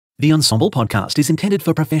The Ensombl podcast is intended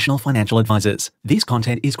for professional financial advisors. This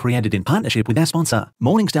content is created in partnership with our sponsor,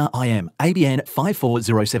 Morningstar IM, ABN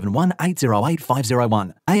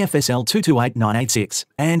 54071808501, AFSL 228986,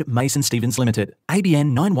 and Mason Stevens Limited,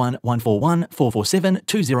 ABN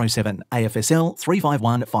 91141447207, AFSL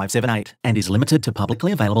 351578, and is limited to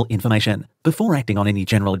publicly available information. Before acting on any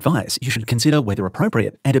general advice, you should consider whether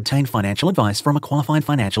appropriate and obtain financial advice from a qualified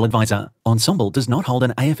financial advisor. Ensombl does not hold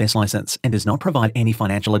an AFS license and does not provide any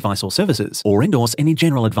financial advice or services, or endorse any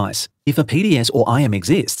general advice. If a PDS or IM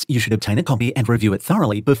exists, you should obtain a copy and review it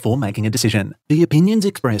thoroughly before making a decision. The opinions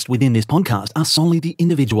expressed within this podcast are solely the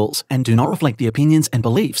individuals and do not reflect the opinions and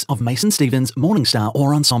beliefs of Mason Stevens, Morningstar,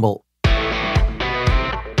 or Ensombl.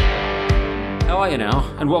 How are you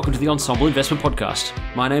now? And welcome to the Ensombl Investment Podcast.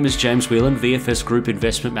 My name is James Whelan, VFS Group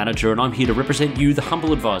Investment Manager, and I'm here to represent you, the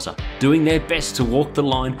humble advisor, doing their best to walk the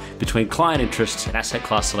line between client interests and asset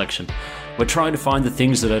class selection. We're trying to find the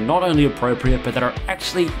things that are not only appropriate, but that are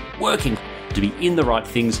actually working to be in the right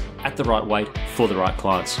things at the right weight for the right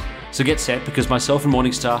clients. So get set, because myself and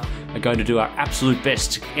Morningstar are going to do our absolute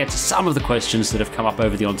best to answer some of the questions that have come up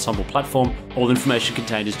over the Ensombl platform. All information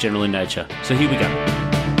contained is general in nature. So here we go.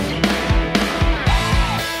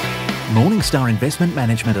 Morningstar Investment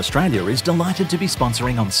Management Australia is delighted to be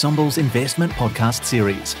sponsoring Ensombl's investment podcast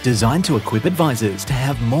series, designed to equip advisors to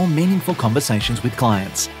have more meaningful conversations with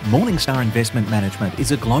clients. Morningstar Investment Management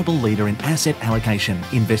is a global leader in asset allocation,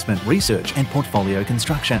 investment research and portfolio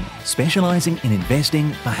construction. Specialising in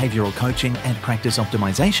investing, behavioural coaching and practice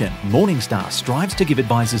optimisation, Morningstar strives to give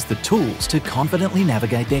advisors the tools to confidently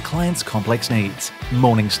navigate their clients' complex needs.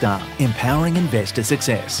 Morningstar, empowering investor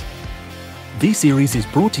success. This series is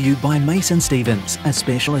brought to you by Mason Stevens, a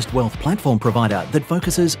specialist wealth platform provider that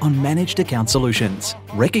focuses on managed account solutions.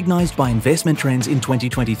 Recognised by Investment Trends in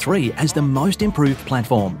 2023 as the most improved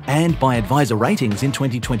platform and by Advisor Ratings in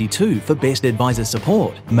 2022 for best advisor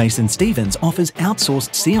support, Mason Stevens offers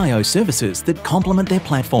outsourced CIO services that complement their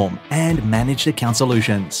platform and managed account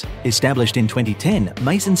solutions. Established in 2010,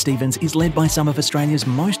 Mason Stevens is led by some of Australia's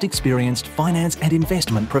most experienced finance and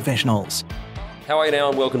investment professionals. How are you now,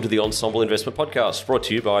 and welcome to the Ensombl Investment Podcast, brought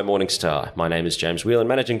to you by Morningstar. My name is James Whelan,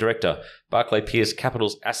 Managing Director, Barclay Pearce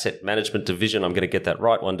Capital's Asset Management Division. I'm going to get that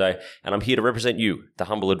right one day, and I'm here to represent you, the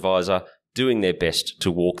humble advisor, doing their best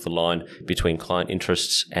to walk the line between client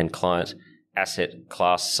interests and client asset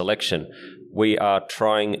class selection. We are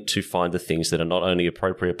trying to find the things that are not only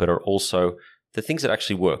appropriate, but are also the things that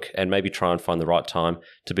actually work, and maybe try and find the right time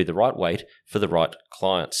to be the right weight for the right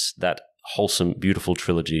clients. That wholesome, beautiful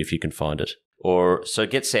trilogy, if you can find it. So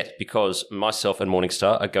get set, because myself and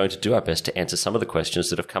Morningstar are going to do our best to answer some of the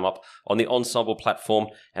questions that have come up on the Ensombl platform,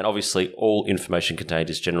 and obviously all information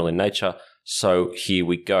contained is general in nature, so here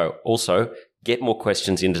we go. Also, get more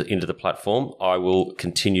questions into the platform. I will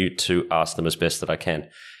continue to ask them as best that I can.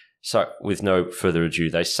 So, with no further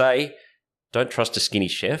ado, they say, don't trust a skinny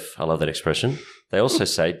chef. I love that expression. They also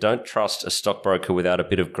say, don't trust a stockbroker without a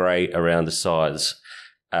bit of grey around the sides.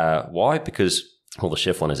 Why? Because the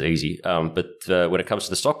chef one is easy, but when it comes to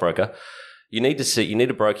the stockbroker, you need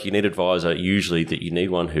a broker, you need an advisor, usually that you need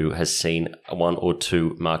one who has seen one or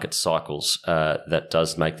two market cycles. That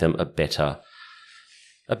does make them a better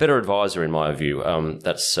advisor, in my view.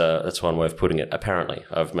 That's one way of putting it. Apparently,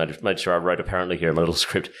 I've made sure I wrote apparently here in my little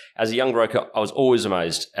script. As a young broker, I was always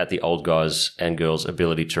amazed at the old guys and girls'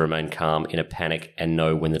 ability to remain calm in a panic and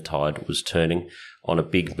know when the tide was turning on a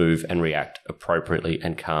big move and react appropriately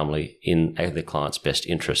and calmly in their client's best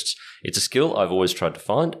interests. It's a skill I've always tried to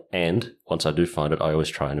find, and once I do find it, I always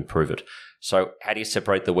try and improve it. So how do you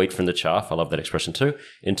separate the wheat from the chaff? I love that expression too,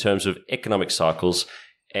 in terms of economic cycles.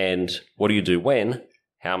 And what do you do when?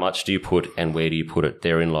 How much do you put, and where do you put it?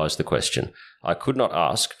 Therein lies the question. I could not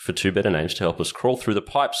ask for two better names to help us crawl through the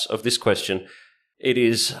pipes of this question. It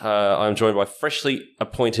is, I'm joined by freshly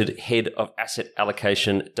appointed Head of Asset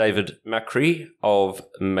Allocation, David Macri of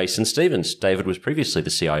Mason Stevens. David was previously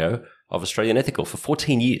the CIO of Australian Ethical for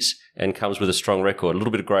 14 years and comes with a strong record. A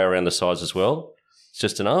little bit of grey around the sides as well. It's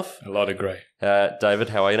just enough. A lot of grey. David,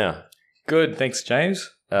 how are you now? Good, thanks, James.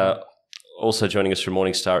 Also joining us from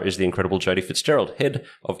Morningstar is the incredible Jody Fitzgerald, Head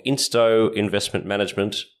of Insto Investment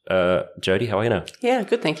Management. Jody, how are you now? Yeah,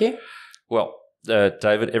 good, thank you. Well,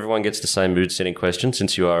 David, everyone gets the same mood-setting question.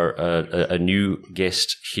 Since you are a new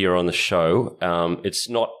guest here on the show, it's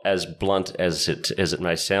not as blunt as it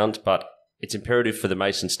may sound, but it's imperative for the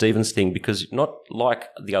Mason Stevens thing, because not like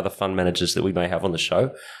the other fund managers that we may have on the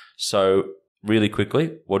show. So really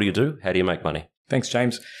quickly, what do you do? How do you make money? Thanks,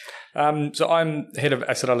 James. So I'm head of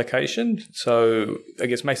asset allocation. So I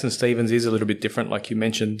guess Mason Stevens is a little bit different. Like you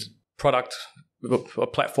mentioned, product a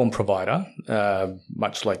platform provider,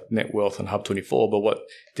 much like Net Wealth and Hub24, but what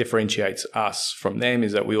differentiates us from them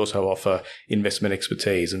is that we also offer investment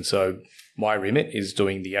expertise. And so my remit is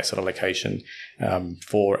doing the asset allocation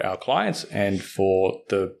for our clients and for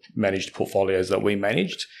the managed portfolios that we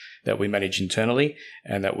manage internally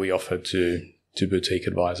and that we offer to boutique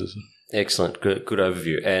advisors. Excellent. Good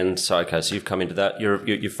overview. And so you've come into that.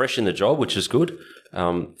 You're fresh in the job, which is good.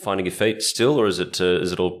 Finding your feet still, or is it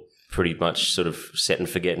all pretty much sort of set and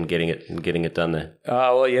forget and getting it done there?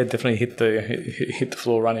 Well, yeah, definitely hit the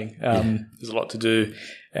floor running. There's a lot to do,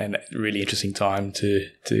 and really interesting time to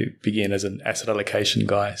begin as an asset allocation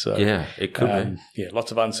guy. So yeah, it could be. Yeah,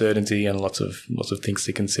 lots of uncertainty and lots of things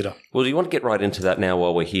to consider. Well, do you want to get right into that now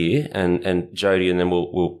while we're here, and Jody, and then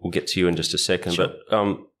we'll get to you in just a second. Sure.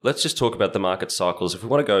 But let's just talk about the market cycles. If we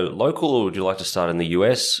want to go local, or would you like to start in the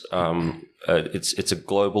US? It's a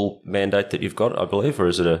global mandate that you've got, I believe, or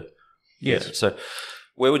is it a... Yes. Yeah. So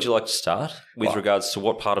where would you like to start with regards to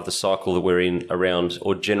what part of the cycle that we're in around,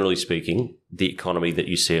 or generally speaking, the economy that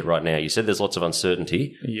you see it right now? You said there's lots of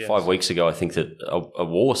uncertainty. Yes. 5 weeks ago, I think that a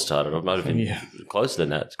war started. It might have been closer than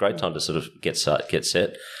that. It's a great time to sort of get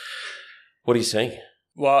set. What are you seeing?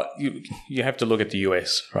 Well, you have to look at the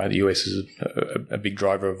US, right? The US is a big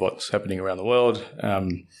driver of what's happening around the world.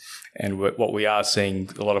 And what we are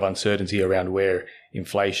seeing, a lot of uncertainty around where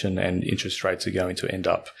inflation and interest rates are going to end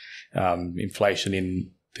up. Inflation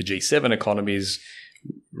in the G7 economies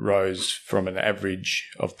rose from an average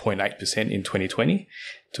of 0.8% in 2020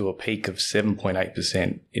 to a peak of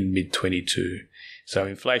 7.8% in mid-22. So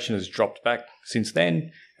inflation has dropped back since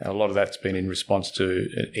then. A lot of that's been in response to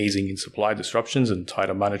easing in supply disruptions and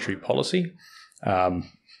tighter monetary policy.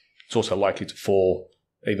 It's also likely to fall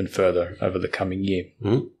even further over the coming year.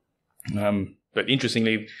 Mm-hmm. But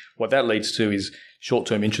interestingly, what that leads to is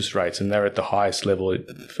short-term interest rates, and they're at the highest level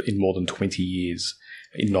in more than 20 years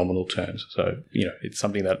in nominal terms. So, it's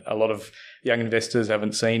something that a lot of young investors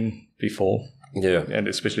haven't seen before. Yeah. And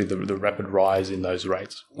especially the rapid rise in those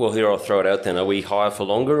rates. Well, here I'll throw it out then. Are we higher for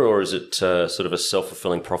longer, or is it sort of a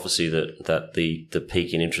self-fulfilling prophecy that the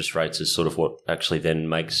peak in interest rates is sort of what actually then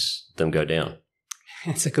makes them go down?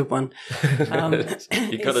 That's a good one.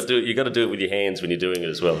 You got to do it with your hands when you're doing it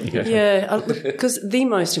as well. Yeah, because the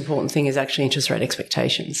most important thing is actually interest rate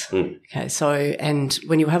expectations. Okay, so and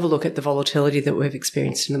when you have a look at the volatility that we've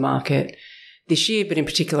experienced in the market this year, but in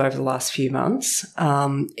particular over the last few months,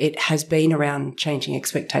 it has been around changing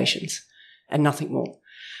expectations and nothing more.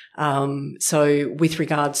 So with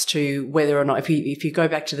regards to whether or not, if you go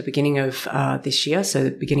back to the beginning of this year, so the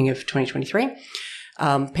beginning of 2023.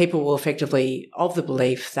 People were effectively of the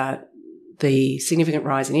belief that the significant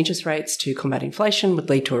rise in interest rates to combat inflation would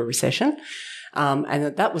lead to a recession,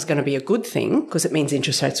 and that was going to be a good thing because it means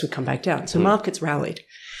interest rates would come back down. So markets rallied.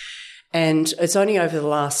 And it's only over the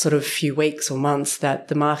last sort of few weeks or months that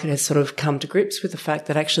the market has sort of come to grips with the fact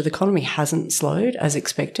that actually the economy hasn't slowed as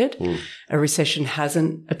expected. A recession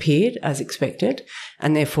hasn't appeared as expected,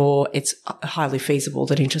 and therefore it's highly feasible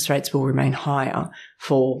that interest rates will remain higher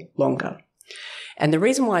for longer. And the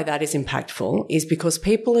reason why that is impactful is because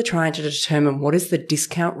people are trying to determine what is the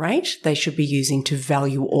discount rate they should be using to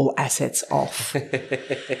value all assets off.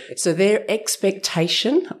 So their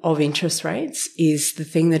expectation of interest rates is the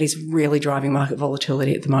thing that is really driving market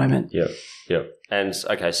volatility at the moment. Yeah. And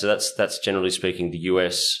okay, so that's generally speaking the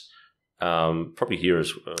US. Probably here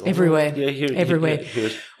as well. Everywhere. Yeah, everywhere.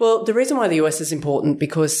 Here. Well, the reason why the US is important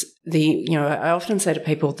because I often say to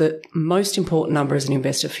people the most important number as an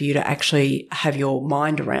investor for you to actually have your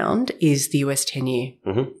mind around is the US 10-year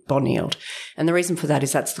bond yield. And the reason for that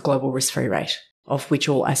is that's the global risk-free rate of which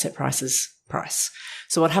all asset prices price.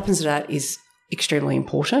 So what happens to that is extremely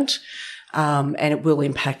important. And it will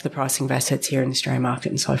impact the pricing of assets here in the Australian market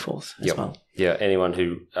and so forth as well. Yeah, anyone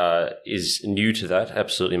who is new to that,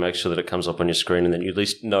 absolutely make sure that it comes up on your screen and then you at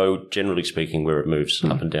least know, generally speaking, where it moves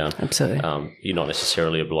up and down. Absolutely. You're not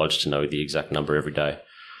necessarily obliged to know the exact number every day.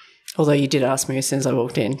 Although you did ask me as soon as I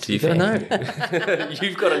walked in. You've got to know.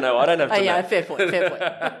 You've got to know. I don't have to know. Yeah, fair point.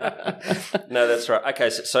 No, that's right. Okay,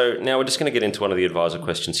 so now we're just going to get into one of the advisor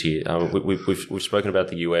questions here. We've spoken about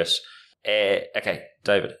the US. Okay,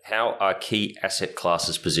 David, how are key asset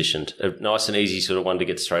classes positioned? A nice and easy sort of one to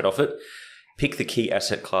get straight off it. Pick the key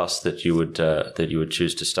asset class that you would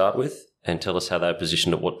choose to start with and tell us how they're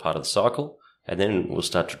positioned at what part of the cycle. And then we'll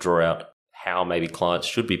start to draw out how maybe clients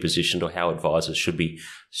should be positioned or how advisors should be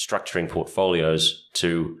structuring portfolios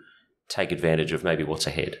to take advantage of maybe what's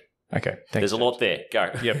ahead. Okay. Thanks. There's a lot there.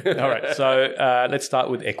 Go. Yep. All right. So let's start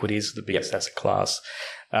with equities, the biggest asset class,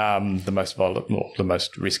 the most volatile, the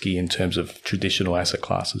most risky in terms of traditional asset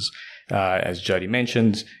classes. As Jody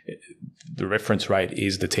mentioned, the reference rate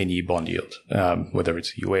is the 10-year bond yield, whether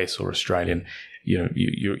it's US or Australian.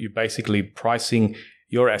 You're basically pricing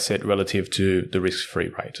your asset relative to the risk-free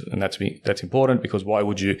rate. And that's important, because why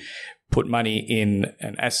would you put money in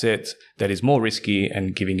an asset that is more risky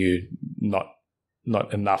and giving you not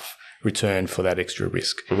enough return for that extra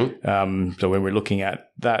risk? Mm-hmm. So when we're looking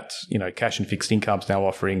at that, cash and fixed income's now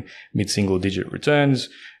offering mid-single digit returns.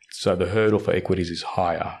 So the hurdle for equities is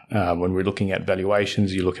higher. When we're looking at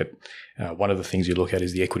valuations, you look at one of the things you look at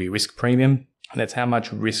is the equity risk premium, and that's how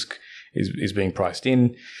much risk is being priced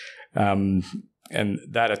in. And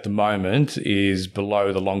that at the moment is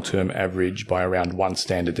below the long-term average by around 1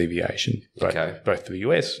 standard deviation, both for the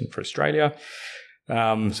US and for Australia.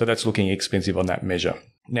 So that's looking expensive on that measure.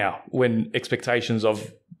 Now, when expectations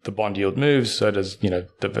of the bond yield moves, so does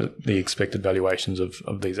the expected valuations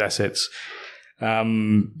of these assets.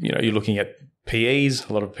 You're looking at PEs.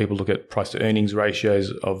 A lot of people look at price to earnings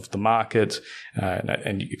ratios of the market,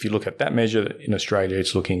 and if you look at that measure in Australia,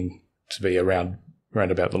 it's looking to be around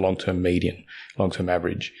about the long-term median, long-term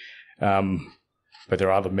average. But there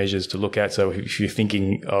are other measures to look at. So if you're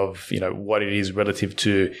thinking of what it is relative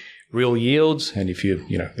to real yields, and if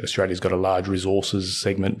Australia's got a large resources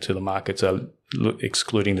segment to the market, so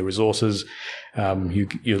excluding the resources,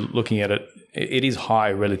 you're looking at it. It is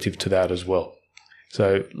high relative to that as well.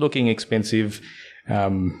 So looking expensive.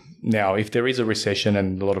 Now, if there is a recession,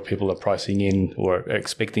 and a lot of people are pricing in or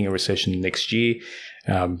expecting a recession next year,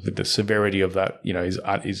 the severity of that,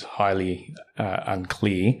 is highly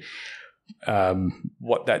unclear.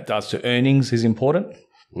 What that does to earnings is important.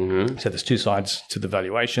 Mm-hmm. So there's two sides to the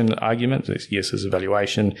valuation argument. There's a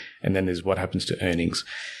valuation, and then there's what happens to earnings.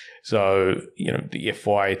 So, the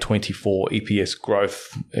FY24 EPS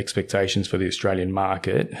growth expectations for the Australian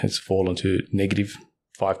market has fallen to negative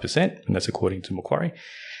 5%, and that's according to Macquarie.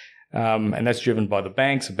 And that's driven by the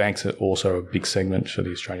banks. The banks are also a big segment for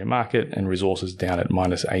the Australian market, and resources down at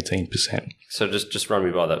minus 18%. So just run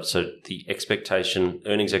me by that. So the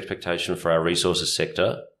earnings expectation for our resources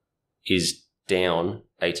sector is down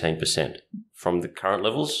 18% from the current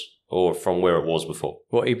levels, or from where it was before?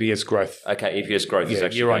 Well, EPS growth. Okay, EPS growth is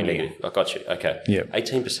actually year on negative. I got you. Okay. Yeah.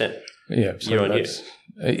 18%. Yeah. So year on year.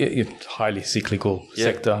 It's highly cyclical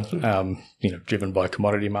sector, driven by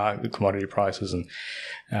commodity prices, and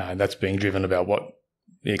that's being driven about what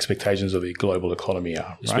the expectations of the global economy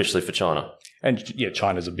are. Right? Especially for China. And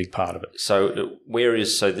China's a big part of it. So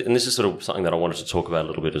and this is sort of something that I wanted to talk about a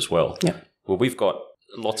little bit as well. Yeah. Well, we've got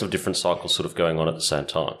lots of different cycles sort of going on at the same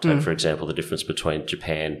time. Take, for example, the difference between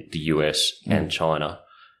Japan, the US, and China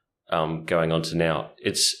going on to now.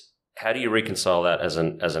 It's how do you reconcile that as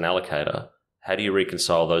an allocator? How do you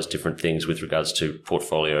reconcile those different things with regards to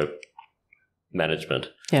portfolio management?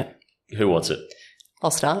 Yeah. Who wants it?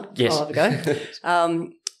 I'll start. Yes. I'll have a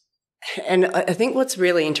go. And I think what's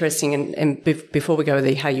really interesting, and before we go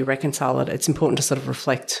with how you reconcile it, it's important to sort of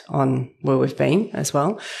reflect on where we've been as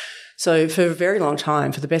well. So for a very long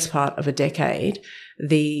time, for the best part of a decade,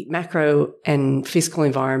 the macro and fiscal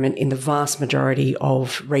environment in the vast majority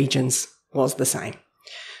of regions was the same.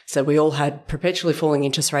 So we all had perpetually falling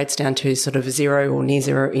interest rates down to sort of zero or near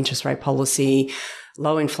zero interest rate policy,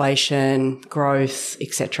 low inflation, growth,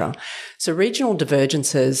 etc. So regional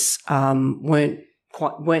divergences weren't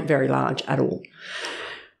very large at all.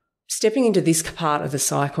 Stepping into this part of the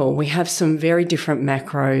cycle, we have some very different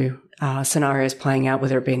macro scenarios playing out,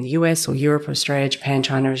 whether it be in the US or Europe, Australia, Japan,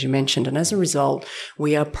 China, as you mentioned. And as a result,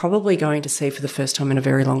 we are probably going to see for the first time in a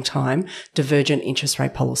very long time divergent interest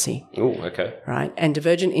rate policy. Oh, okay. Right. And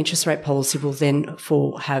divergent interest rate policy will then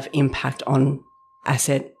have impact on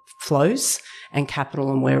asset flows and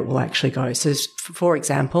capital and where it will actually go. So, for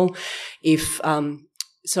example, if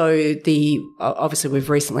obviously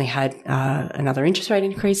we've recently had another interest rate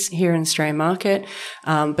increase here in the Australian market,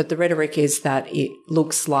 but the rhetoric is that it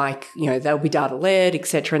looks like, they'll be data-led, et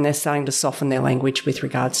cetera, and they're starting to soften their language with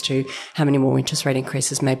regards to how many more interest rate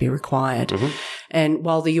increases may be required. Mm-hmm. And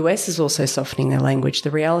while the US is also softening their language,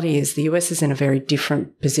 the reality is the US is in a very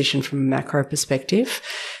different position from a macro perspective.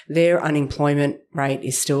 Their unemployment rate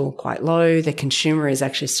is still quite low. Their consumer is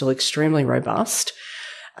actually still extremely robust.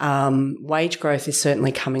 Wage growth is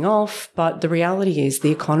certainly coming off, but the reality is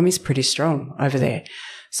the economy is pretty strong over there.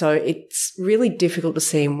 So it's really difficult to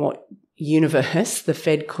see in what universe the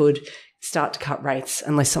Fed could start to cut rates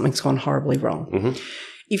unless something's gone horribly wrong. Mm-hmm.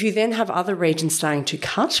 If you then have other regions starting to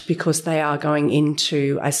cut because they are going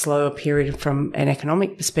into a slower period from an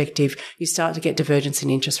economic perspective, you start to get divergence in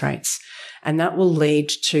interest rates. And that will lead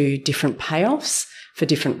to different payoffs for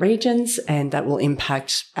different regions, and that will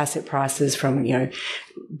impact asset prices from,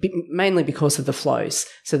 mainly because of the flows.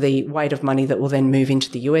 So the weight of money that will then move into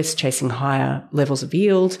the US chasing higher levels of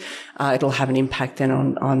yield, it'll have an impact then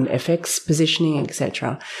on FX positioning,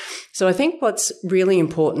 etc. So I think what's really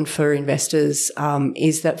important for investors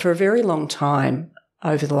is that for a very long time,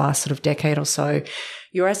 over the last sort of decade or so,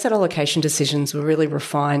 your asset allocation decisions were really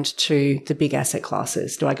refined to the big asset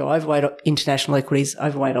classes. Do I go overweight international equities,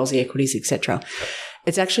 overweight Aussie equities, etc.?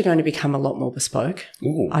 It's actually going to become a lot more bespoke,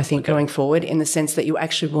 I think, going forward, in the sense that you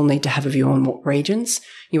actually will need to have a view on what regions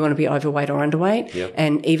you want to be overweight or underweight,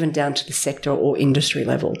 and even down to the sector or industry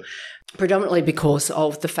level. Predominantly because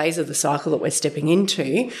of the phase of the cycle that we're stepping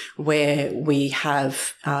into, where we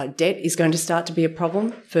have debt is going to start to be a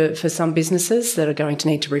problem for some businesses that are going to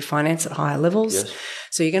need to refinance at higher levels. Yes.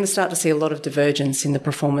 So you're going to start to see a lot of divergence in the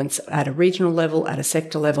performance at a regional level, at a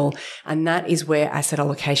sector level, and that is where asset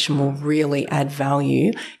allocation will really add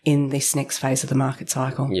value in this next phase of the market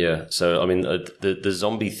cycle. Yeah. So, I mean, the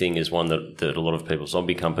zombie thing is one that a lot of people,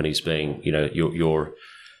 zombie companies being,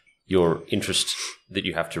 your interest that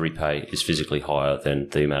you have to repay is physically higher than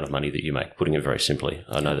the amount of money that you make, putting it very simply.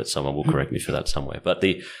 I know that someone will correct me for that somewhere. But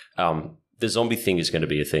the zombie thing is going to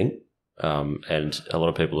be a thing, and a lot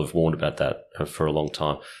of people have warned about that for a long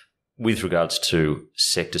time. With regards to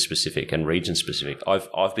sector-specific and region-specific,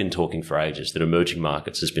 I've been talking for ages that emerging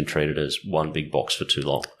markets has been treated as one big box for too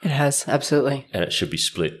long. It has, absolutely. And it should be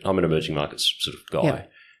split. I'm an emerging markets sort of guy.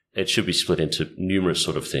 Yep. It should be split into numerous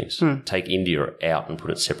sort of things. Take India out and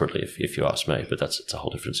put it separately, if you ask me, but it's a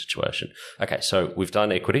whole different situation. Okay, so we've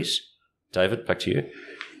done equities. David, back to you.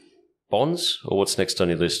 Bonds, or what's next on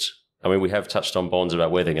your list? I mean, we have touched on bonds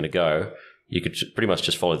about where they're going to go. You could pretty much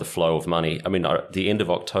just follow the flow of money. I mean, at the end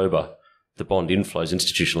of October, the bond inflows,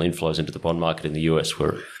 institutional inflows into the bond market in the US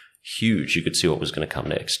were huge. You could see what was going to come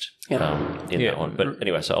next that one. But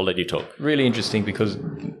anyway, so I'll let you talk. Really interesting because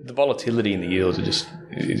the volatility in the yields is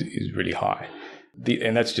really high.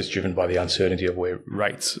 And that's just driven by the uncertainty of where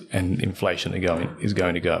rates and inflation is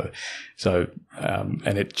going to go. So,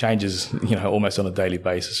 and it changes, almost on a daily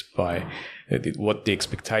basis by what the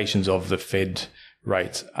expectations of the Fed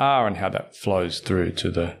rates are and how that flows through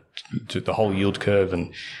to the whole yield curve.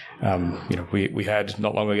 And we had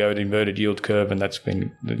not long ago an inverted yield curve, and that's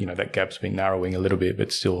been, that gap's been narrowing a little bit,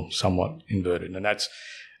 but still somewhat inverted. And that's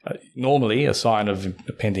normally a sign of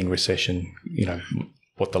a pending recession.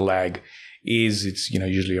 What the lag is, it's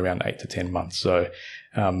usually around 8 to 10 months. So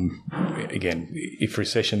again, if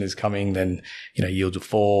recession is coming, then yields will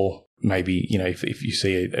fall. Maybe if you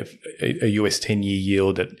see a US 10-year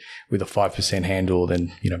yield with a 5% handle,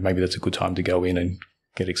 then maybe that's a good time to go in and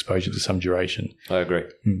get exposure to some duration. I agree.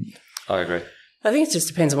 I think it just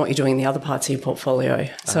depends on what you're doing in the other parts of your portfolio.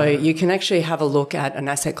 So you can actually have a look at an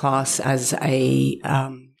asset class as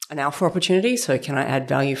an alpha opportunity. So can I add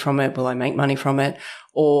value from it? Will I make money from it?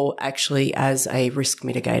 Or actually as a risk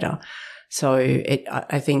mitigator. So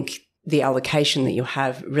I think the allocation that you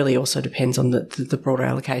have really also depends on the broader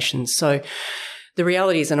allocations. So the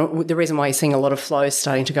reality is, and the reason why you're seeing a lot of flows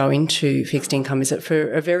starting to go into fixed income is that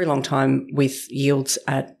for a very long time with yields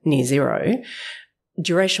at near zero,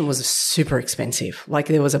 duration was super expensive. Like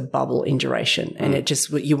there was a bubble in duration and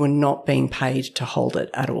you were not being paid to hold it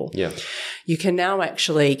at all. Yeah. You can now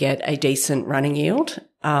actually get a decent running yield.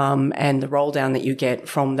 And the roll down that you get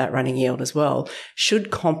from that running yield as well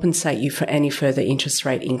should compensate you for any further interest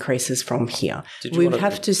rate increases from here. We would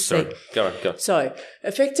have to see. Go. So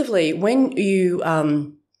effectively, when you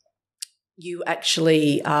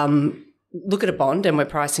actually look at a bond, and we're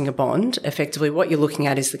pricing a bond, effectively what you're looking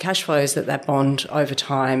at is the cash flows that bond over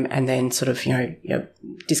time, and then sort of,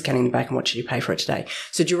 discounting them back and what should you pay for it today.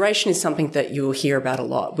 So duration is something that you'll hear about a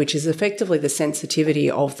lot, which is effectively the sensitivity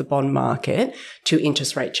of the bond market to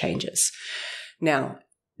interest rate changes. Now,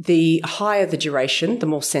 the higher the duration, the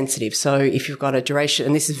more sensitive. So if you've got a duration,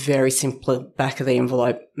 and this is very simple back of the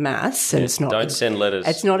envelope maths, and don't send letters.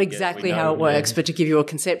 It's not exactly how it works, but to give you a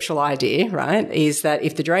conceptual idea, right, is that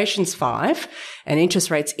if the duration's 5 and interest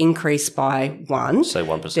rates increase by 1, say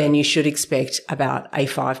 1%, then you should expect about a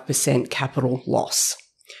 5% capital loss.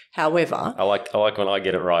 However, I like when I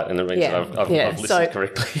get it right, and it means I've listened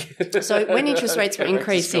correctly. So when interest rates were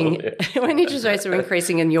increasing,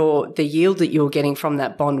 and the yield that you were getting from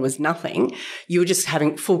that bond was nothing, you were just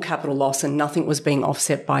having full capital loss, and nothing was being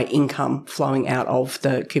offset by income flowing out of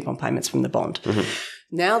the coupon payments from the bond. Mm-hmm.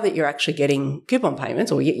 Now that you're actually getting coupon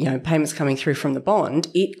payments or, payments coming through from the bond,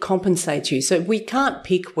 it compensates you. So we can't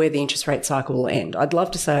pick where the interest rate cycle will end. I'd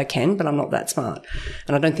love to say I can, but I'm not that smart.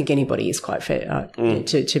 And I don't think anybody is quite fair,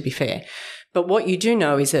 to be fair. But what you do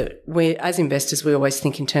know is that as investors, we always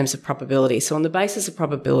think in terms of probability. So on the basis of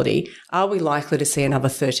probability, are we likely to see another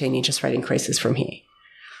 13 interest rate increases from here?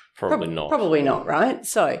 Probably not. Probably not, right?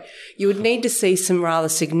 So you would need to see some rather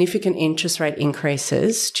significant interest rate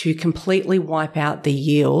increases to completely wipe out the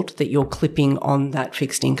yield that you're clipping on that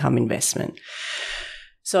fixed income investment.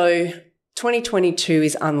 So 2022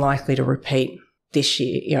 is unlikely to repeat this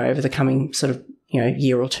year, over the coming sort of,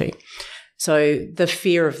 year or two. So the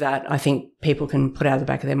fear of that, I think people can put out of the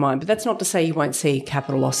back of their mind. But that's not to say you won't see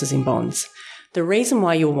capital losses in bonds. The reason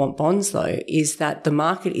why you'll want bonds, though, is that the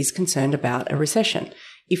market is concerned about a recession.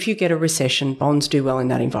 If you get a recession, bonds do well in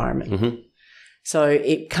that environment. Mm-hmm. So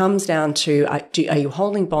it comes down to, are you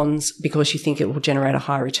holding bonds because you think it will generate a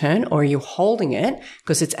higher return, or are you holding it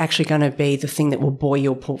because it's actually going to be the thing that will buoy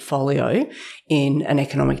your portfolio in an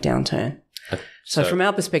economic downturn? So from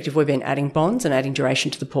our perspective, we've been adding bonds and adding duration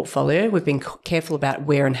to the portfolio. We've been careful about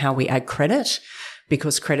where and how we add credit,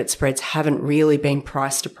 because credit spreads haven't really been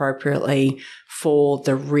priced appropriately for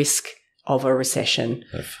the risk of a recession.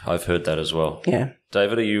 I've heard that as well. Yeah.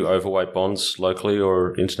 David, are you overweight bonds locally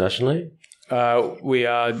or internationally? We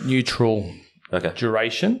are neutral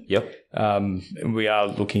duration. Yep. We are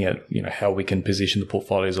looking at how we can position the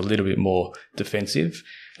portfolios a little bit more defensive.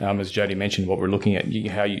 As Jody mentioned, what we're looking at,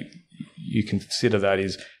 how you consider that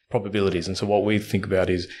is probabilities. And so what we think about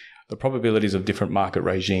is the probabilities of different market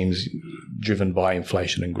regimes driven by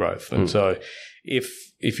inflation and growth. And so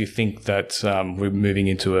if you think that we're moving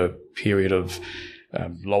into a period of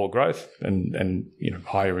lower growth and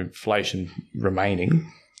higher inflation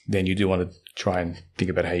remaining, then you do want to try and think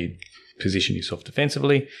about how you position yourself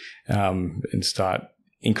defensively and start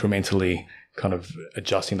incrementally kind of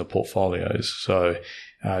adjusting the portfolios. So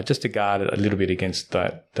just to guard a little bit against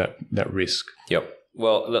that risk. Yep.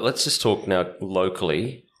 Well, let's just talk now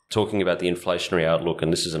locally, talking about the inflationary outlook,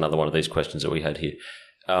 and this is another one of these questions that we had here.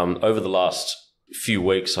 Over the last few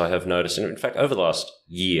weeks, I have noticed, and in fact, over the last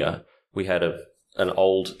year, we had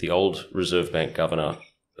the old Reserve Bank governor,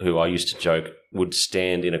 who I used to joke would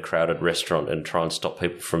stand in a crowded restaurant and try and stop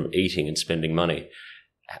people from eating and spending money.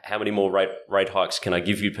 How many more rate hikes can I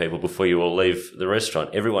give you people before you all leave the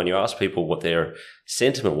restaurant? You ask people what their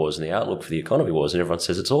sentiment was and the outlook for the economy was, and everyone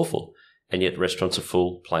says it's awful. And yet restaurants are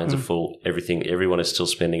full, planes are full, everyone is still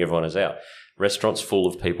spending, everyone is out. Restaurants full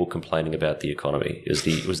of people complaining about the economy was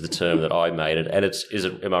the term that I made it.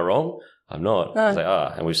 And am I wrong? I'm not. No. They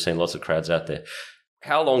are, and we've seen lots of crowds out there.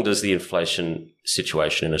 How long does the inflation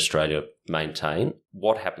situation in Australia maintain?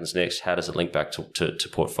 What happens next? How does it link back to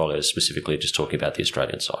portfolios, specifically just talking about the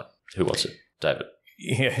Australian side? Who wants it? David.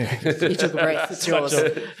 Yeah. You took a breath. It's yours.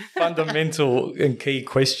 Such a fundamental and key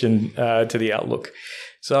question to the outlook.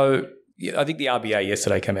 So I think the RBA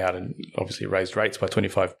yesterday came out and obviously raised rates by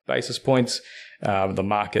 25 basis points. The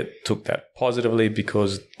market took that positively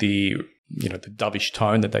because the dovish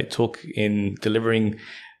tone that they took in delivering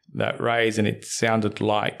that raise, and it sounded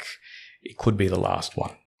like it could be the last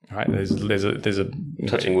one. Right? There's a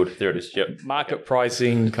touching wood. There it is. Yep. Market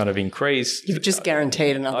pricing kind of increased. You've just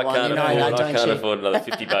guaranteed another one. I can't afford another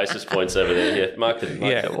 50 basis points over there. Yeah, market.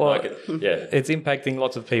 Yeah, it's impacting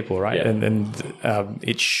lots of people, right? Yeah. And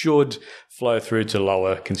it should flow through to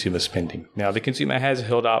lower consumer spending. Now, the consumer has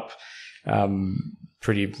held up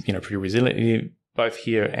pretty resiliently, both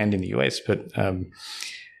here and in the US, but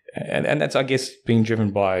and that's, I guess, being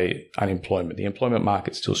driven by unemployment. The employment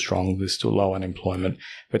market's still strong. There's still low unemployment.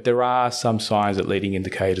 But there are some signs that leading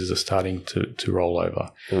indicators are starting to roll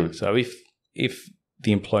over. So if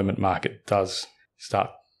the employment market does start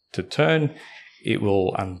to turn, it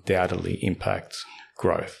will undoubtedly impact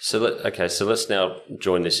growth. So let's now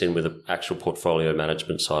join this in with the actual portfolio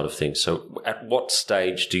management side of things. So at what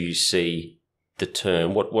stage do you see the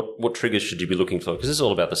turn? What triggers should you be looking for? Because this is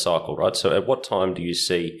all about the cycle, right? So at what time do you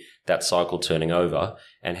see that cycle turning over,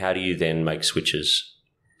 and how do you then make switches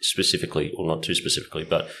specifically, or not too specifically,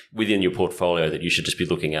 but within your portfolio that you should just be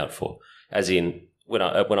looking out for? As in, when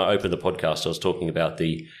I opened the podcast, I was talking about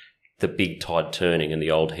the big tide turning, and the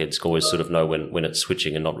old heads always sort of know when it's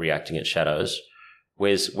switching and not reacting at shadows.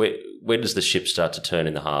 Where does the ship start to turn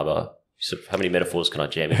in the harbour? So how many metaphors can I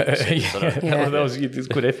jam in? That was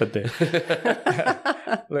good effort there.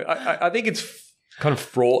 Look, I think it's kind of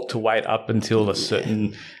fraught to wait up until a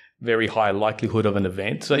certain very high likelihood of an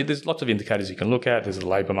event. So there's lots of indicators you can look at. There's the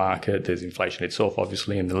labour market, there's inflation itself,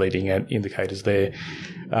 obviously, and the leading indicators there.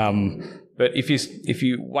 But if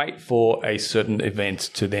you wait for a certain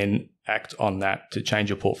event to then act on that to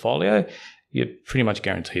change your portfolio, you're pretty much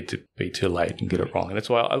guaranteed to be too late and get it wrong. And that's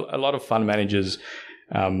why a lot of fund managers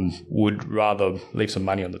would rather leave some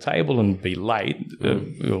money on the table and be late,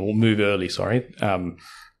 or move early,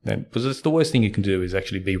 then because it's the worst thing you can do is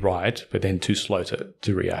actually be right, but then too slow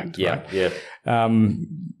to react. Yeah, right? yeah.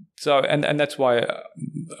 So, and that's why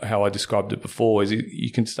how I described it before is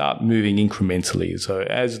you can start moving incrementally. So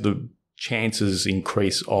as the chances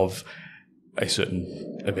increase of a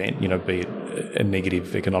certain event, be it a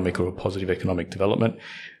negative economic or a positive economic development,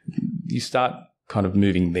 you start kind of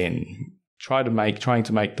moving then. Trying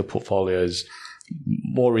to make the portfolios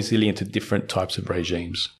more resilient to different types of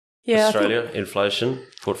regimes. Yeah, Australia, inflation,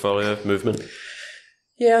 portfolio movement.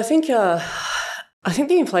 Yeah, I think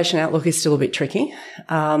the inflation outlook is still a bit tricky.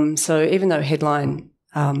 So even though headline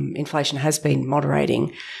inflation has been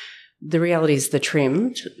moderating, the reality is the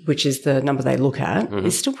trimmed, which is the number they look at,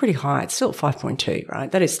 is still pretty high. It's still at 5.2,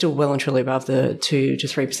 right? That is still well and truly above the 2 to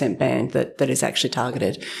 3% band that is actually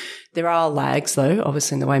targeted. There are lags, though,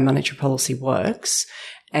 obviously, in the way monetary policy works,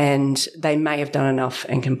 and they may have done enough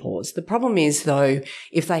and can pause. The problem is, though,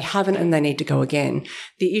 if they haven't and they need to go again,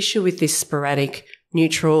 the issue with this sporadic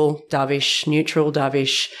neutral,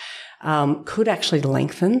 dovish, could actually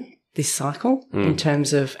lengthen this cycle in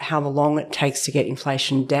terms of how long it takes to get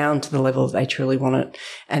inflation down to the level that they truly want it,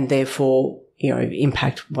 and therefore,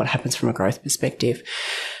 impact what happens from a growth perspective.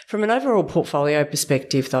 From an overall portfolio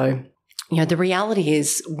perspective, though, the reality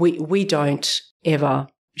is we don't ever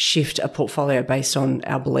shift a portfolio based on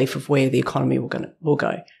our belief of where the economy will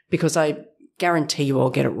go, because I guarantee you all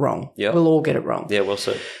get it wrong. Yep. We'll all get it wrong. Yeah, well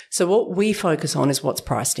said. So what we focus on is what's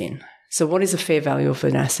priced in. So what is the fair value of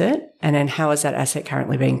an asset, and then how is that asset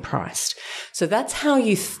currently being priced? So that's how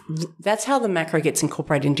that's how the macro gets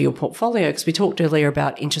incorporated into your portfolio, because we talked earlier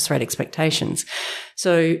about interest rate expectations.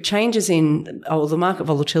 So changes in the market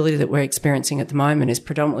volatility that we're experiencing at the moment is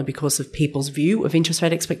predominantly because of people's view of interest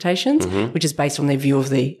rate expectations, which is based on their view of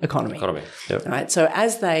the economy. Yep. Right. So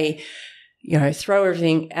as they, throw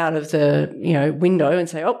everything out of the, window and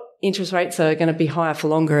say, interest rates are going to be higher for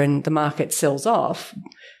longer, and the market sells off,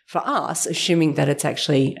 for us, assuming that it's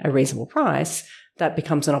actually a reasonable price, that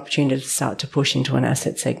becomes an opportunity to start to push into an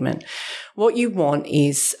asset segment. What you want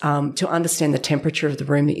is to understand the temperature of the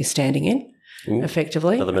room that you're standing in. Ooh,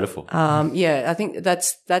 effectively. Another metaphor. I think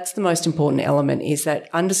that's the most important element, is that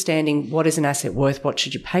understanding what is an asset worth, what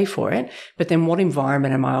should you pay for it, but then what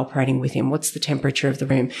environment am I operating within? What's the temperature of the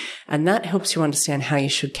room? And that helps you understand how you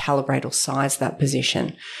should calibrate or size that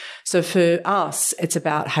position. So for us, it's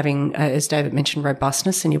about having, as David mentioned,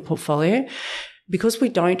 robustness in your portfolio, because we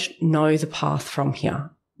don't know the path from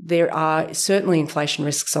here. There are certainly inflation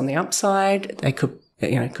risks on the upside. They could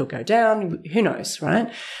go down. Who knows,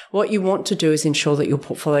 right? What you want to do is ensure that your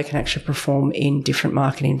portfolio can actually perform in different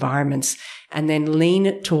market environments, and then lean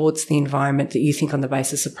it towards the environment that you think on the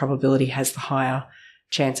basis of probability has the higher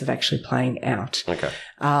chance of actually playing out. Okay.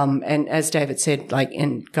 And as David said,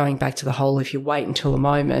 and going back to the whole, if you wait until a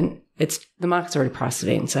moment, the market's already priced it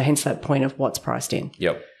in. So hence that point of what's priced in.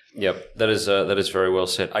 Yep. That is very well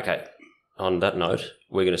said. Okay. On that note,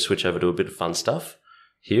 we're going to switch over to a bit of fun stuff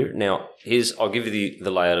here. Now, I'll give you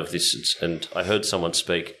the layout of this, and I heard someone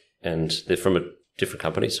speak, and they're from a different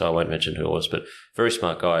company, so I won't mention who it was, but very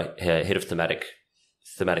smart guy, head of thematic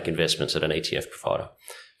investments at an ETF provider.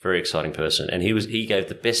 Very exciting person. And he gave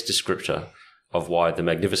the best descriptor of why the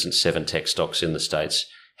Magnificent Seven tech stocks in the States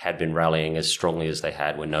had been rallying as strongly as they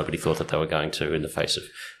had when nobody thought that they were going to in the face of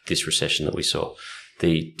this recession that we saw.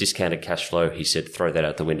 The discounted cash flow, he said, throw that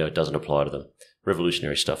out the window. It doesn't apply to them.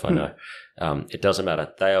 Revolutionary stuff, I know. It doesn't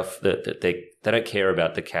matter. They don't care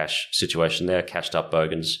about the cash situation. They're cashed up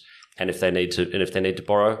bogans, and if they need to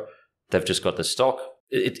borrow, they've just got the stock.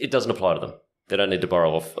 It doesn't apply to them. They don't need to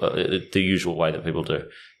borrow off the usual way that people do.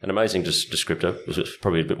 An amazing descriptor. It was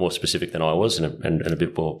probably a bit more specific than I was, and a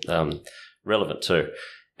bit more relevant too.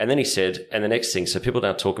 And then he said, and the next thing, so people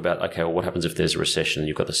now talk about, okay, well, what happens if there's a recession and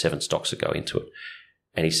you've got the 7 stocks that go into it?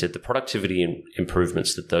 And he said the productivity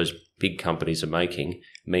improvements that those big companies are making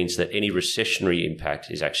means that any recessionary impact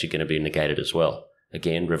is actually going to be negated as well.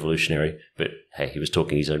 Again, revolutionary, but hey, he was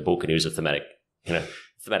talking his own book, and he was a thematic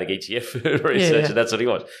ETF researcher. Yeah. That's what he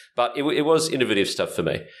was. But it was innovative stuff for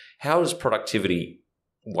me. How is productivity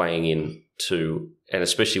weighing in to, and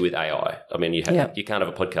especially with AI? I mean, you can't have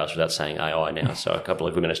a podcast without saying AI now, so I can't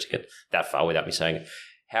believe we managed to get that far without me saying it.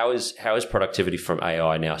 How is productivity from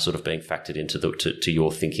AI now sort of being factored into to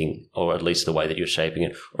your thinking, or at least the way that you're shaping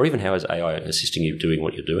it, or even how is AI assisting you doing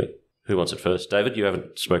what you're doing? Who wants it first? David, you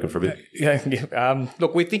haven't spoken for a bit. Yeah.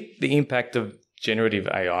 Look, we think the impact of generative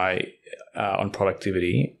AI on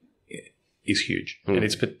productivity is huge, and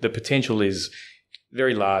the potential is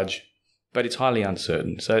very large, but it's highly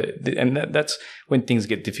uncertain. So, and that's when things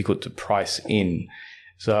get difficult to price in.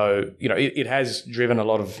 So, it has driven a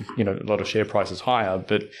lot of share prices higher,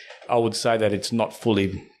 but I would say that it's not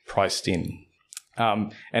fully priced in.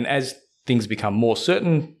 And as things become more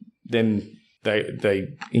certain, then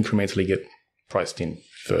they incrementally get priced in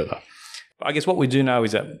further. I guess what we do know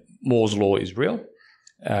is that Moore's law is real.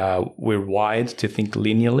 We're wired to think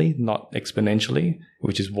linearly, not exponentially,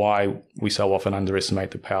 which is why we so often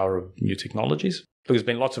underestimate the power of new technologies. Look, there's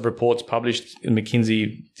been lots of reports published.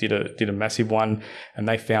 McKinsey did a massive one, and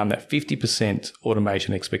they found that 50%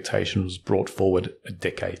 automation expectation was brought forward a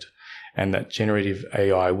decade, and that generative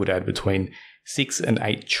AI would add between $6 and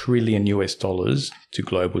 $8 trillion to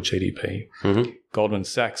global GDP. Mm-hmm. Goldman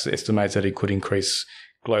Sachs estimates that it could increase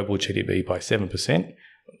global GDP by 7%,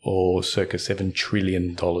 or circa $7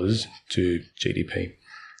 trillion to GDP.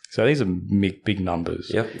 So these are big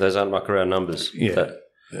numbers. Yeah, those aren't muck around numbers. Yeah.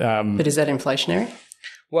 But is that inflationary?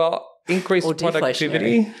 Well, increased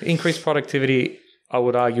productivity, I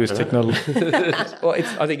would argue, is technology. Well,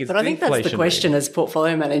 I think that's the question as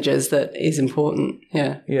portfolio managers that is important.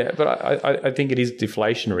 Yeah. Yeah, but I think it is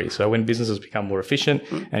deflationary. So when businesses become more efficient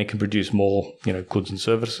and it can produce more, goods and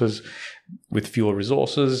services with fewer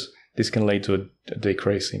resources, this can lead to a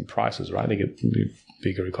decrease in prices, right? They get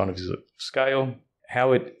bigger economies of scale.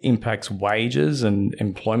 How it impacts wages and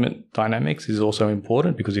employment dynamics is also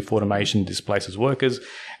important, because if automation displaces workers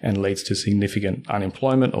and leads to significant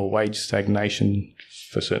unemployment or wage stagnation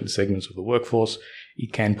for certain segments of the workforce,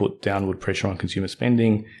 it can put downward pressure on consumer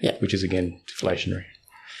spending, which is, again, deflationary.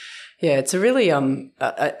 Yeah, it's a really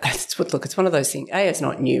it's one of those things. It's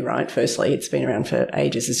not new, right? Firstly, it's been around for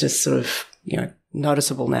ages. It's just sort of,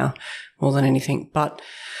 noticeable now more than anything. But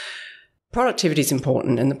productivity is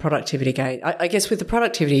important, and the productivity gain, I guess, with the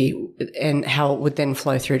productivity and how it would then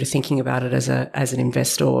flow through to thinking about it as an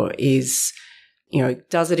investor is,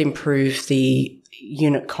 does it improve the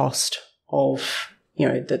unit cost of,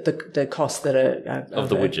 the costs that are of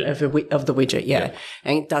the widget of the widget, yeah,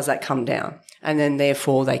 and does that come down, and then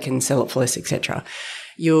therefore they can sell it for less, etc.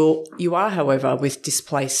 You are, however, with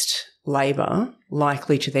displaced labour,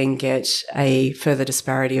 likely to then get a further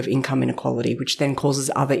disparity of income inequality, which then causes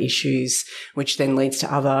other issues, which then leads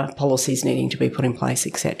to other policies needing to be put in place,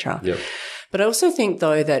 etc. Yep. But I also think,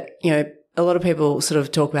 though, that, a lot of people sort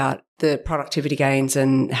of talk about the productivity gains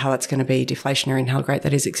and how that's going to be deflationary and how great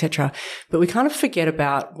that is, etc. But we kind of forget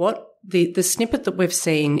about what the snippet that we've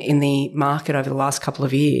seen in the market over the last couple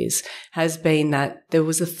of years has been that there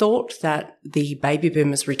was a thought that the baby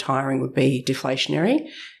boomers retiring would be deflationary,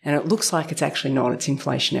 and it looks like it's actually not. It's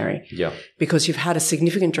inflationary. Yeah. Because you've had a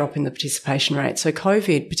significant drop in the participation rate. So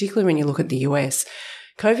COVID, particularly when you look at the US,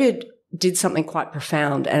 COVID did something quite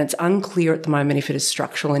profound, and it's unclear at the moment if it is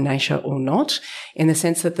structural in nature or not, in the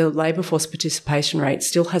sense that the labour force participation rate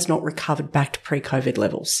still has not recovered back to pre-COVID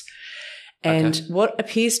levels. And what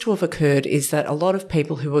appears to have occurred is that a lot of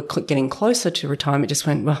people who were getting closer to retirement just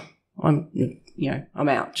went, well, I'm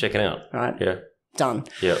out. Checking out. Right. Yeah. Done.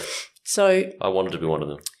 Yeah. So I wanted to be one of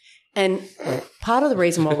them. And part of the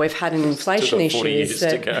reason why we've had an inflation issue is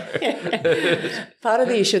that part of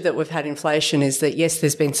the issue that we've had inflation is that, yes,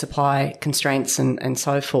 there's been supply constraints and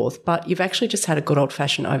so forth, but you've actually just had a good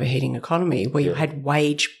old-fashioned overheating economy where you had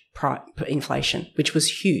wage inflation, which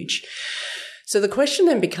was huge. So the question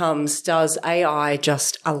then becomes, does AI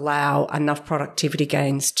just allow enough productivity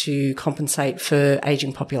gains to compensate for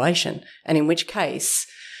aging population? And in which case,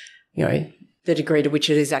 the degree to which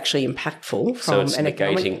it is actually impactful from so it's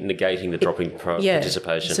negating the drop in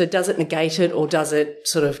participation. So does it negate it, or does it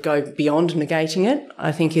sort of go beyond negating it?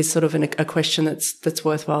 I think is sort of a question that's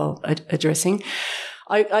worthwhile addressing.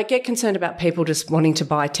 I get concerned about people just wanting to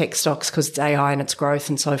buy tech stocks because it's AI and its growth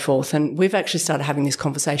and so forth. And we've actually started having this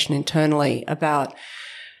conversation internally about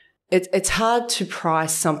it's hard to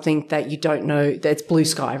price something that you don't know, that's blue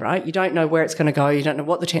sky, right? You don't know where it's going to go. You don't know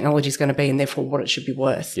what the technology is going to be and therefore what it should be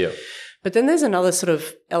worth. Yeah. But then there's another sort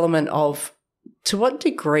of element of, to what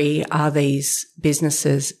degree are these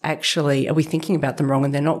businesses actually, are we thinking about them wrong?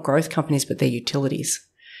 And they're not growth companies, but they're utilities.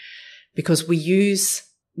 Because we use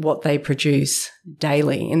what they produce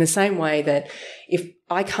daily in the same way that if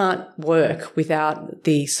I can't work without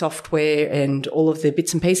the software and all of the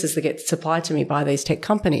bits and pieces that get supplied to me by these tech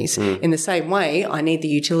companies, in the same way, I need the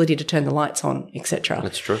utility to turn the lights on, etc.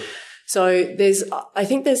 That's true. So I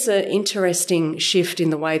think there's an interesting shift in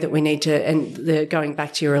the way that we need to, and going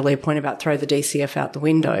back to your earlier point about throw the DCF out the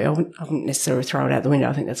window, I wouldn't necessarily throw it out the window.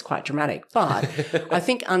 I think that's quite dramatic. But I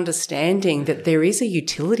think understanding that there is a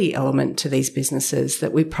utility element to these businesses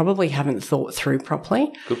that we probably haven't thought through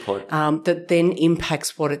properly. Good point. That then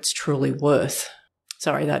impacts what it's truly worth.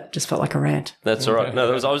 Sorry, that just felt like a rant. That's all right.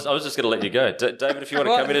 No, I was just going to let you go. David, if you want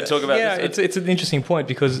to come in and talk about this. Yeah, it's an interesting point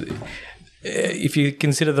because if you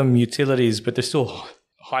consider them utilities, but they're still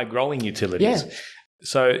high-growing utilities. Yeah.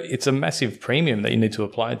 So it's a massive premium that you need to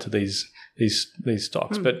apply to these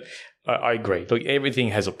stocks. But I agree. Look, everything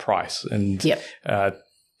has a price, and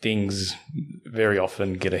things very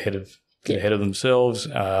often get ahead of themselves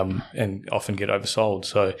and often get oversold.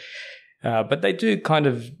 So, but they do kind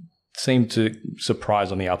of seem to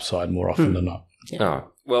surprise on the upside more often than not. Yeah.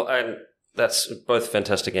 Oh, well, and that's both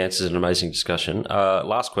fantastic answers and an amazing discussion.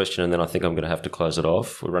 Last question, and then I think I'm going to have to close it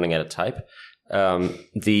off. We're running out of tape.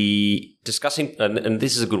 The discussing, and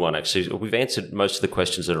this is a good one actually. We've answered most of the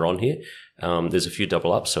questions that are on here. There's a few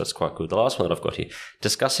double ups, so it's quite good. The last one that I've got here: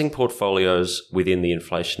 discussing portfolios within the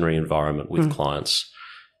inflationary environment with clients.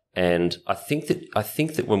 And I think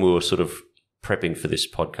that when we were sort of prepping for this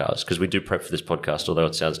podcast, because we do prep for this podcast, although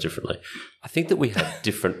it sounds differently, I think that we had a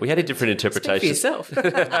different interpretation. Speak for yourself.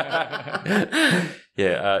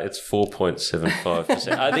 Yeah, it's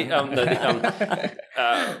 4.75%.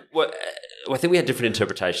 I think we had different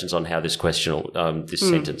interpretations on how this question, this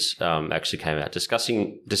sentence actually came out.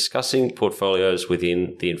 Discussing portfolios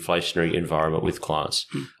within the inflationary environment with clients.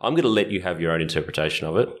 I'm going to let you have your own interpretation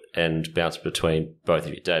of it and bounce between both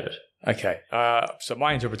of you. David. Okay. So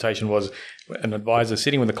my interpretation was an advisor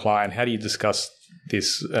sitting with a client. How do you discuss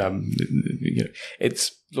this?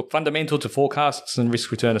 It's fundamental to forecasts and risk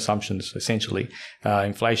return assumptions, essentially.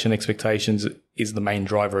 Inflation expectations is the main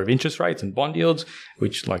driver of interest rates and bond yields,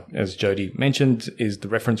 which, like as Jody mentioned, is the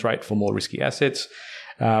reference rate for more risky assets.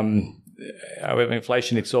 However,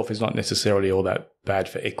 inflation itself is not necessarily all that bad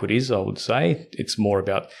for equities, I would say. It's more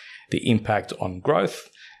about the impact on growth.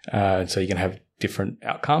 So you can have different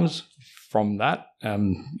outcomes from that.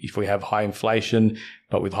 If we have high inflation,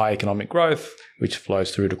 but with high economic growth, which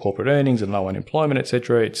flows through to corporate earnings and low unemployment,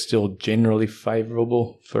 etc., it's still generally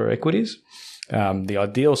favourable for equities. The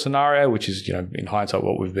ideal scenario, which is, in hindsight,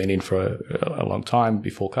 what we've been in for a long time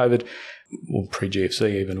before COVID, or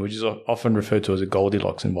pre-GFC even, which is often referred to as a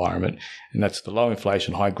Goldilocks environment, and that's the low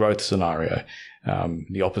inflation, high growth scenario.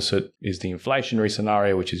 The opposite is the inflationary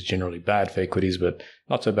scenario, which is generally bad for equities, but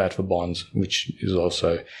not so bad for bonds, which is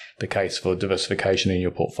also the case for diversification in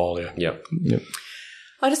your portfolio. Yep.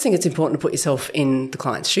 I just think it's important to put yourself in the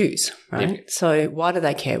client's shoes, right? Yep. So why do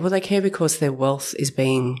they care? Well, they care because their wealth is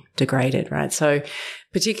being degraded, right? So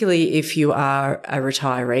particularly if you are a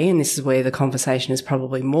retiree, and this is where the conversation is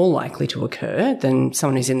probably more likely to occur than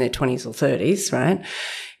someone who's in their 20s or 30s, right,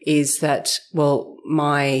 is that, well,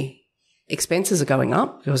 my expenses are going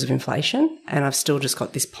up because of inflation and I've still just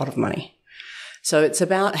got this pot of money. So it's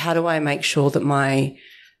about how do I make sure that my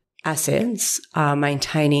assets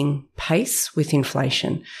maintaining pace with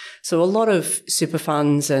inflation. So a lot of super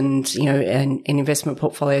funds and investment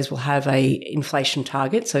portfolios will have a inflation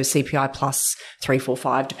target, so CPI plus 3, 4,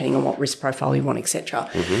 5, depending on what risk profile you want, etc.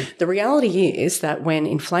 Mm-hmm. The reality is that when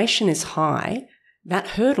inflation is high, that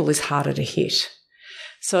hurdle is harder to hit.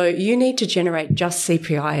 So you need to generate just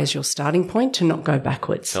CPI as your starting point to not go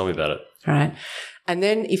backwards. Tell me about it. Right. And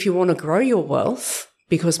then if you want to grow your wealth,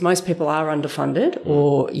 because most people are underfunded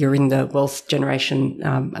or you're in the wealth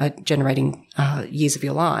generating years of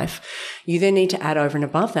your life, you then need to add over and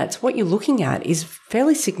above that. So what you're looking at is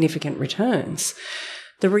fairly significant returns.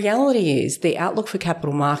 The reality is the outlook for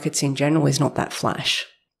capital markets in general is not that flash.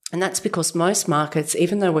 And that's because most markets,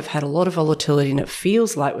 even though we've had a lot of volatility and it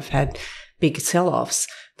feels like we've had big sell-offs,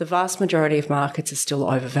 the vast majority of markets are still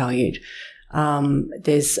overvalued.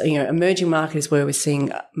 There's, emerging markets where we're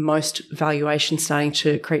seeing most valuations starting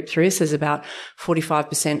to creep through. So there's about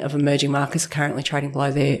 45% of emerging markets are currently trading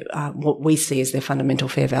below their, what we see as their fundamental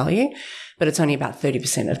fair value, but it's only about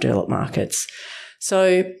 30% of developed markets.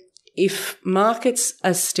 So if markets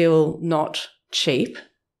are still not cheap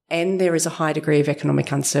and there is a high degree of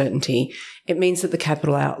economic uncertainty, it means that the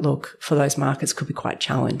capital outlook for those markets could be quite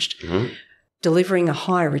challenged. Mm-hmm. Delivering a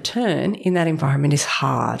higher return in that environment is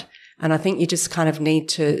hard. And I think you just kind of need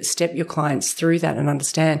to step your clients through that and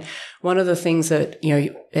understand one of the things that,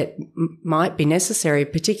 it might be necessary,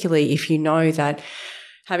 particularly if you know that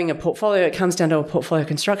having a portfolio, it comes down to a portfolio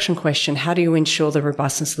construction question. How do you ensure the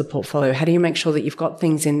robustness of the portfolio? How do you make sure that you've got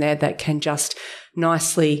things in there that can just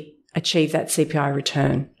nicely achieve that CPI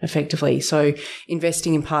return effectively? So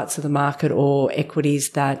investing in parts of the market or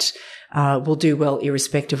equities that will do well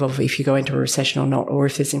irrespective of if you go into a recession or not, or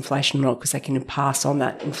if there's inflation or not, because they can pass on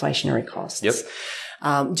that inflationary costs. Yep.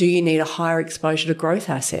 Do you need a higher exposure to growth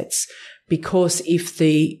assets? Because if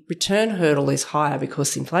the return hurdle is higher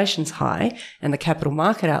because inflation's high and the capital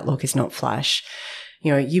market outlook is not flash,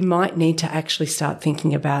 you might need to actually start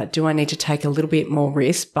thinking about, do I need to take a little bit more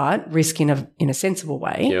risk, but risk in a sensible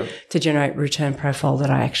way to generate return profile that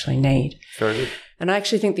I actually need. Very good. And I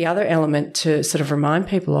actually think the other element to sort of remind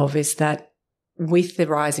people of is that with the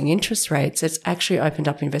rising interest rates, it's actually opened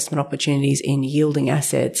up investment opportunities in yielding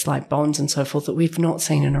assets like bonds and so forth that we've not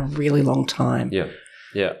seen in a really long time. Yeah.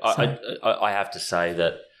 Yeah. So, I have to say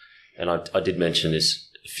that, and I did mention this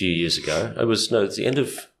a few years ago. It's the end of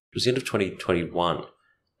 2021,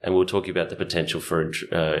 and we were talking about the potential for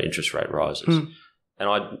interest rate rises.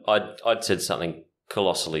 And I'd said something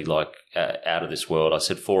colossally out of this world. I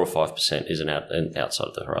said 4 or 5% isn't outside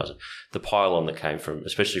of the horizon. The pile-on that came from,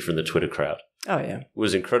 especially from the Twitter crowd,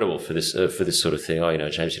 was incredible for this sort of thing.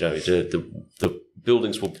 James, the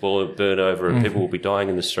buildings will burn over and people will be dying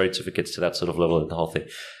in the streets if it gets to that sort of level and the whole thing.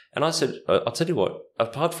 And I said, I'll tell you what,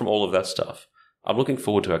 apart from all of that stuff, I'm looking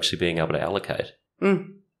forward to actually being able to allocate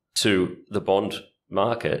to the bond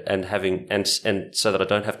market and so that I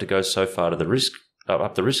don't have to go so far to the risk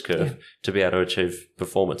up the risk curve to be able to achieve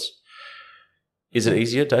performance. Is it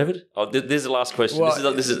easier, David? There's the last question.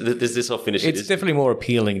 Well, this I'll finish. It's definitely more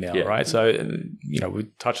appealing now, right? So we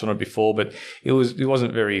touched on it before, but it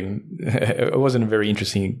wasn't a very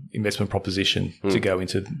interesting investment proposition to go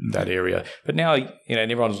into that area. But now and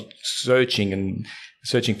everyone's searching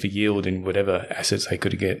for yield in whatever assets they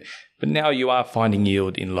could get. But now you are finding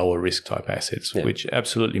yield in lower risk type assets, which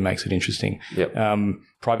absolutely makes it interesting. Yep.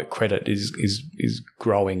 Private credit is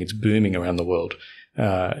growing; it's booming around the world.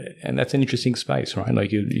 And that's an interesting space, right?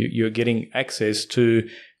 Like you're getting access to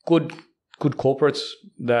good corporates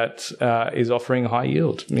that is offering high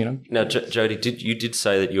yield. Now, Jody, you did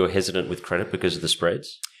say that you're hesitant with credit because of the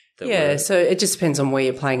spreads. So it just depends on where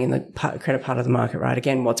you're playing in the credit part of the market, right?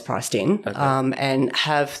 Again, what's priced in, and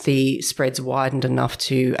have the spreads widened enough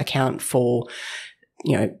to account for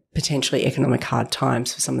potentially economic hard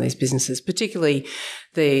times for some of these businesses, particularly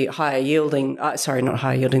the higher yielding.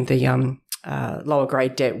 The lower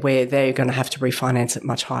grade debt where they're going to have to refinance at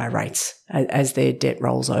much higher rates as their debt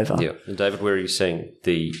rolls over. Yeah. And David, where are you seeing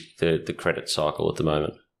the credit cycle at the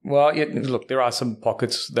moment? Well, look, there are some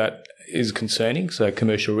pockets that is concerning. So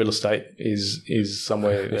commercial real estate is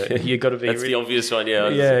somewhere you've got to be. That's the obvious one, yeah.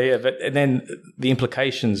 Yeah. But then the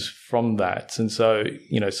implications from that, and so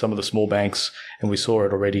some of the small banks, and we saw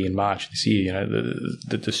it already in March this year.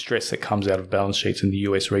 The stress that comes out of balance sheets in the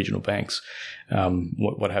US regional banks.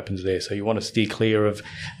 What happens there? So you want to steer clear of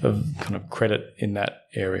kind of credit in that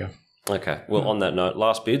area. Okay. Well, on that note,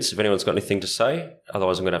 last bids. If anyone's got anything to say,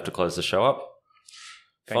 otherwise I'm going to have to close the show up.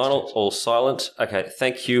 Thanks, Final, James. all silent. Okay,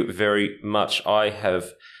 thank you very much. I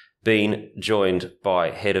have been joined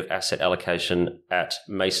by Head of Asset Allocation at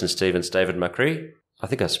Mason Stevens, David Macri. I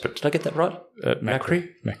think did I get that right? Macri?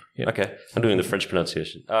 Yeah. Okay, I'm doing the French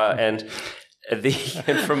pronunciation. And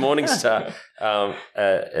from Morningstar,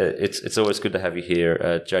 it's always good to have you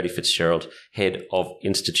here, Jody Fitzgerald, Head of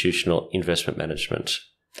Institutional Investment Management.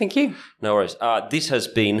 Thank you. No worries. This has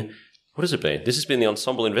been... What has it been? This has been the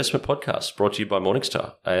Ensombl Investment Podcast brought to you by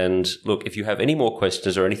Morningstar. And look, if you have any more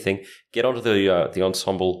questions or anything, get onto the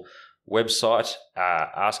Ensombl website,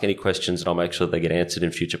 ask any questions, and I'll make sure they get answered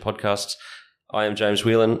in future podcasts. I am James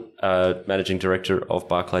Whelan, Managing Director of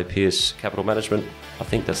Barclay Pearce Capital Management. I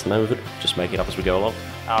think that's the name of it. Just make it up as we go along.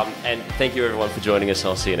 And thank you, everyone, for joining us.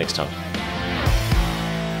 I'll see you next time.